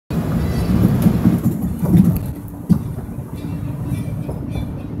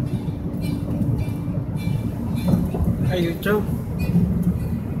Hey, you too.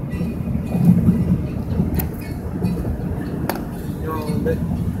 You know, a little bit.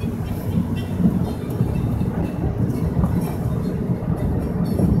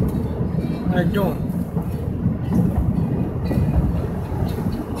 How you doing?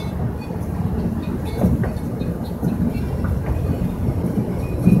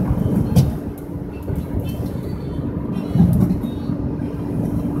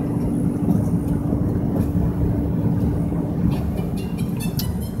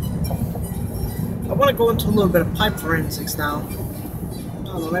 I want to go into a little bit of pipe forensics now. I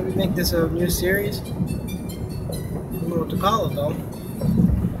don't know, maybe make this a new series. I don't know what to call it though.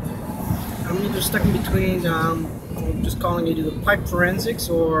 I'm either stuck in between just calling it either pipe forensics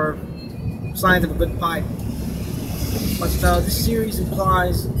or signs of a good pipe. But this series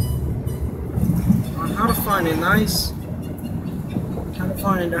implies on how to find a nice, how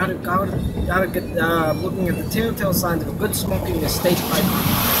to get looking at the telltale signs of a good smoking estate pipe.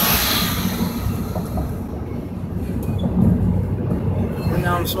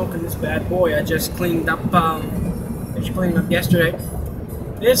 Now I'm smoking this bad boy. I just cleaned up. Yesterday.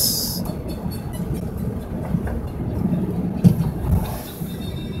 This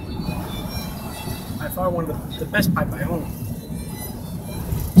by far one of the best pipe I own.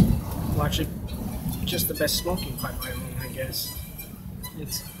 Well, actually, just the best smoking pipe I own, I guess.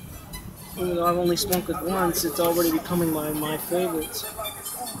 It's even though I've only smoked it once, it's already becoming my favorites.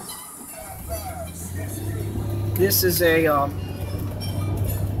 This is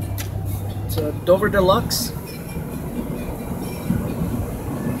it's a Dover Deluxe.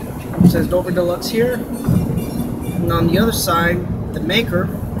 It says Dover Deluxe here. And on the other side, the maker,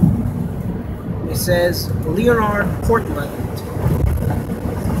 it says Leonard Portland.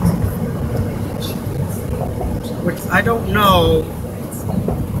 Which I don't know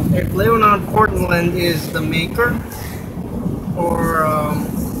if Leonard Portland is the maker or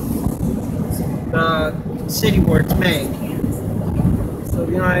the city where it's made. So if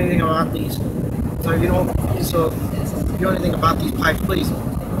you know anything about these, if you know anything about these pipes, please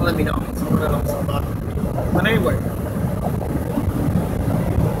let me know. I want to know more about them. But anyway,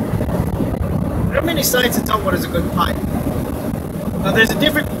 there are many sites to tell what is a good pipe. Now there's a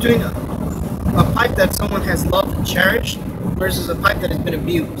difference between a pipe that someone has loved and cherished versus a pipe that has been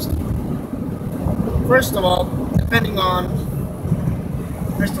abused. First of all, just depending on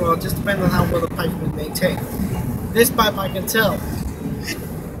how well the pipe's been maintained. This pipe, I can tell,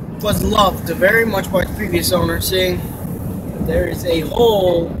 was loved very much by its previous owner, seeing there is a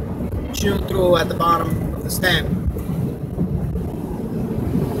hole chewed through at the bottom of the stem.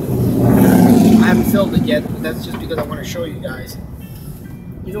 I haven't filled it yet, but that's just because I want to show you guys.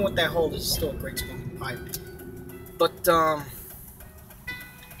 Even with that hole, this is still a great smoking pipe. But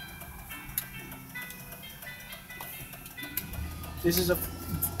this is a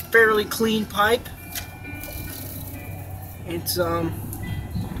fairly clean pipe.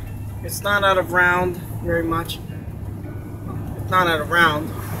 It's not out of round very much. It's not out of round.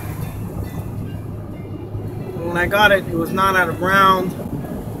 When I got it, it was not out of round.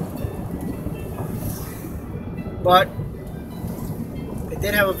 But it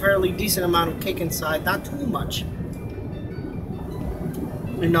did have a fairly decent amount of cake inside. Not too much.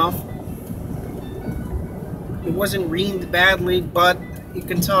 Enough. It wasn't reamed badly, but you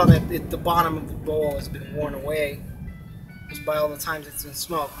can tell that the bottom of the bowl has been worn away just by all the times it's been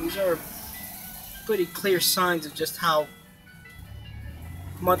smoked. These are pretty clear signs of just how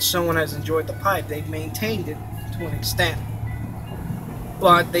much someone has enjoyed the pipe. They've maintained it to an extent,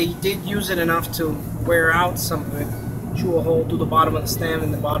 but they did use it enough to wear out some of it, chew a hole through the bottom of the stem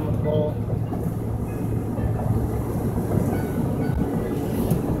and the bottom of the bowl.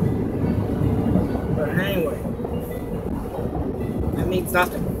 But anyway, that means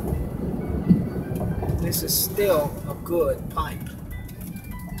nothing. This is still a good pipe.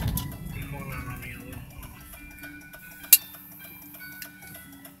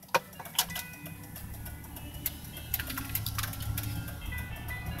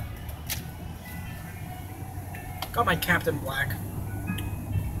 Got my Captain Black,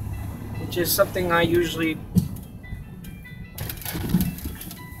 which is something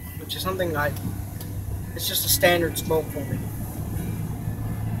it's just a standard smoke for me.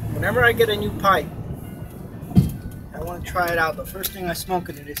 Whenever I get a new pipe, I want to try it out. The first thing I smoke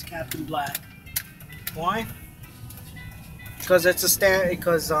in it is Captain Black. Why? Because it's a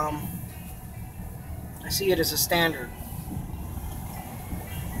I see it as a standard.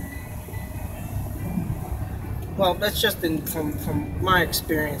 Well, that's just from my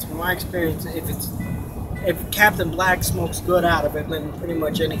experience. From my experience, if Captain Black smokes good out of it, then pretty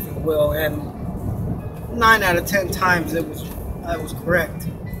much anything will. And 9 out of 10 times I was correct.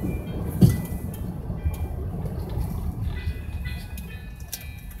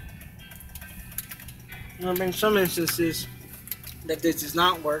 There have been some instances that this does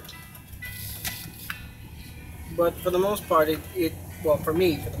not work, but for the most part, well, for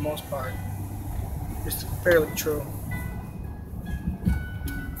me, for the most part, it's fairly true.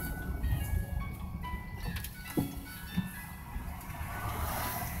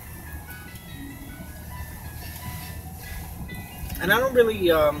 And I don't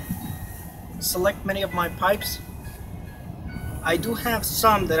really select many of my pipes. I do have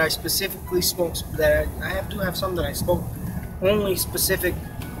some that I specifically smoke. Do have some that I smoke only specific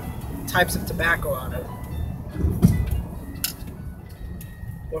types of tobacco out of.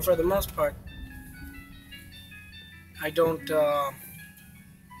 But for the most part, I don't.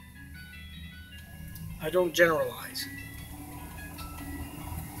 I don't generalize.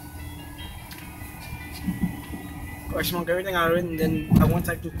 I smoke everything out of it, and then once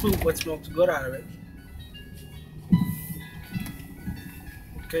I conclude what smokes good out of it,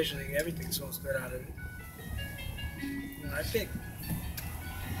 occasionally everything smells good out of it. I pick.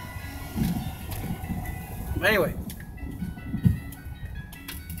 But anyway.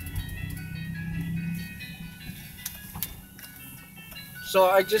 So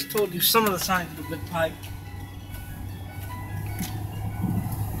I just told you some of the signs of a good pipe.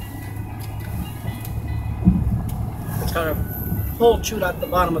 It's got a hole chewed out the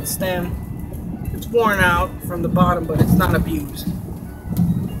bottom of the stem. It's worn out from the bottom, but it's not abused.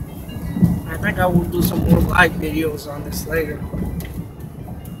 I think I will do some more live videos on this later.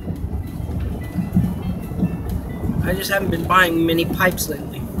 I just haven't been buying many pipes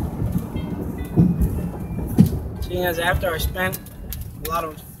lately. Seeing as after I spent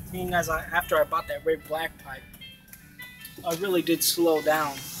after I bought that red black pipe, I really did slow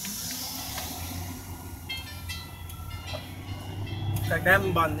down. In fact, I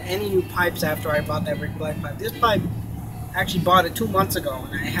haven't bought any new pipes after I bought that red black pipe. This pipe, I actually bought it 2 months ago,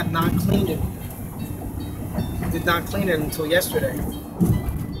 and I have not cleaned it. I did not clean it until yesterday.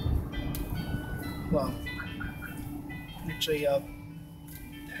 Well, actually,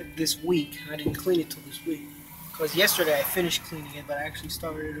 this week. I didn't clean it till this week. Because yesterday I finished cleaning it, but I actually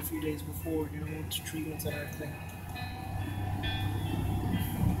started it a few days before, with the treatments and everything.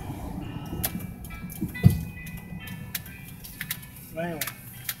 But anyway.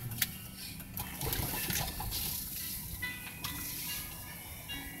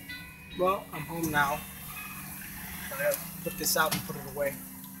 Well, I'm home now. I gotta put this out and put it away.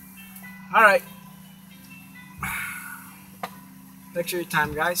 Alright. Thanks for your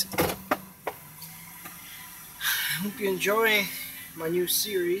time, guys. I hope you enjoy my new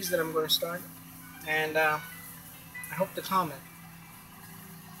series that I'm going to start. And I hope to comment.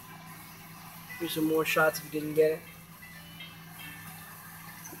 Here's some more shots if you didn't get it.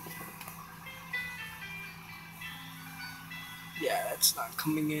 Yeah, it's not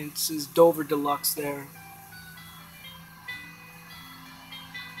coming in. It says Dover Deluxe there.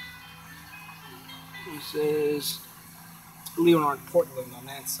 It says Leonard Portland on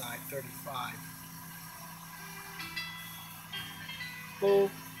that side, 35.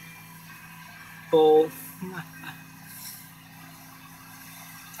 Bull. Bull.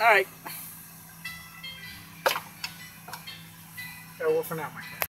 Alright. Farewell for now, my friend.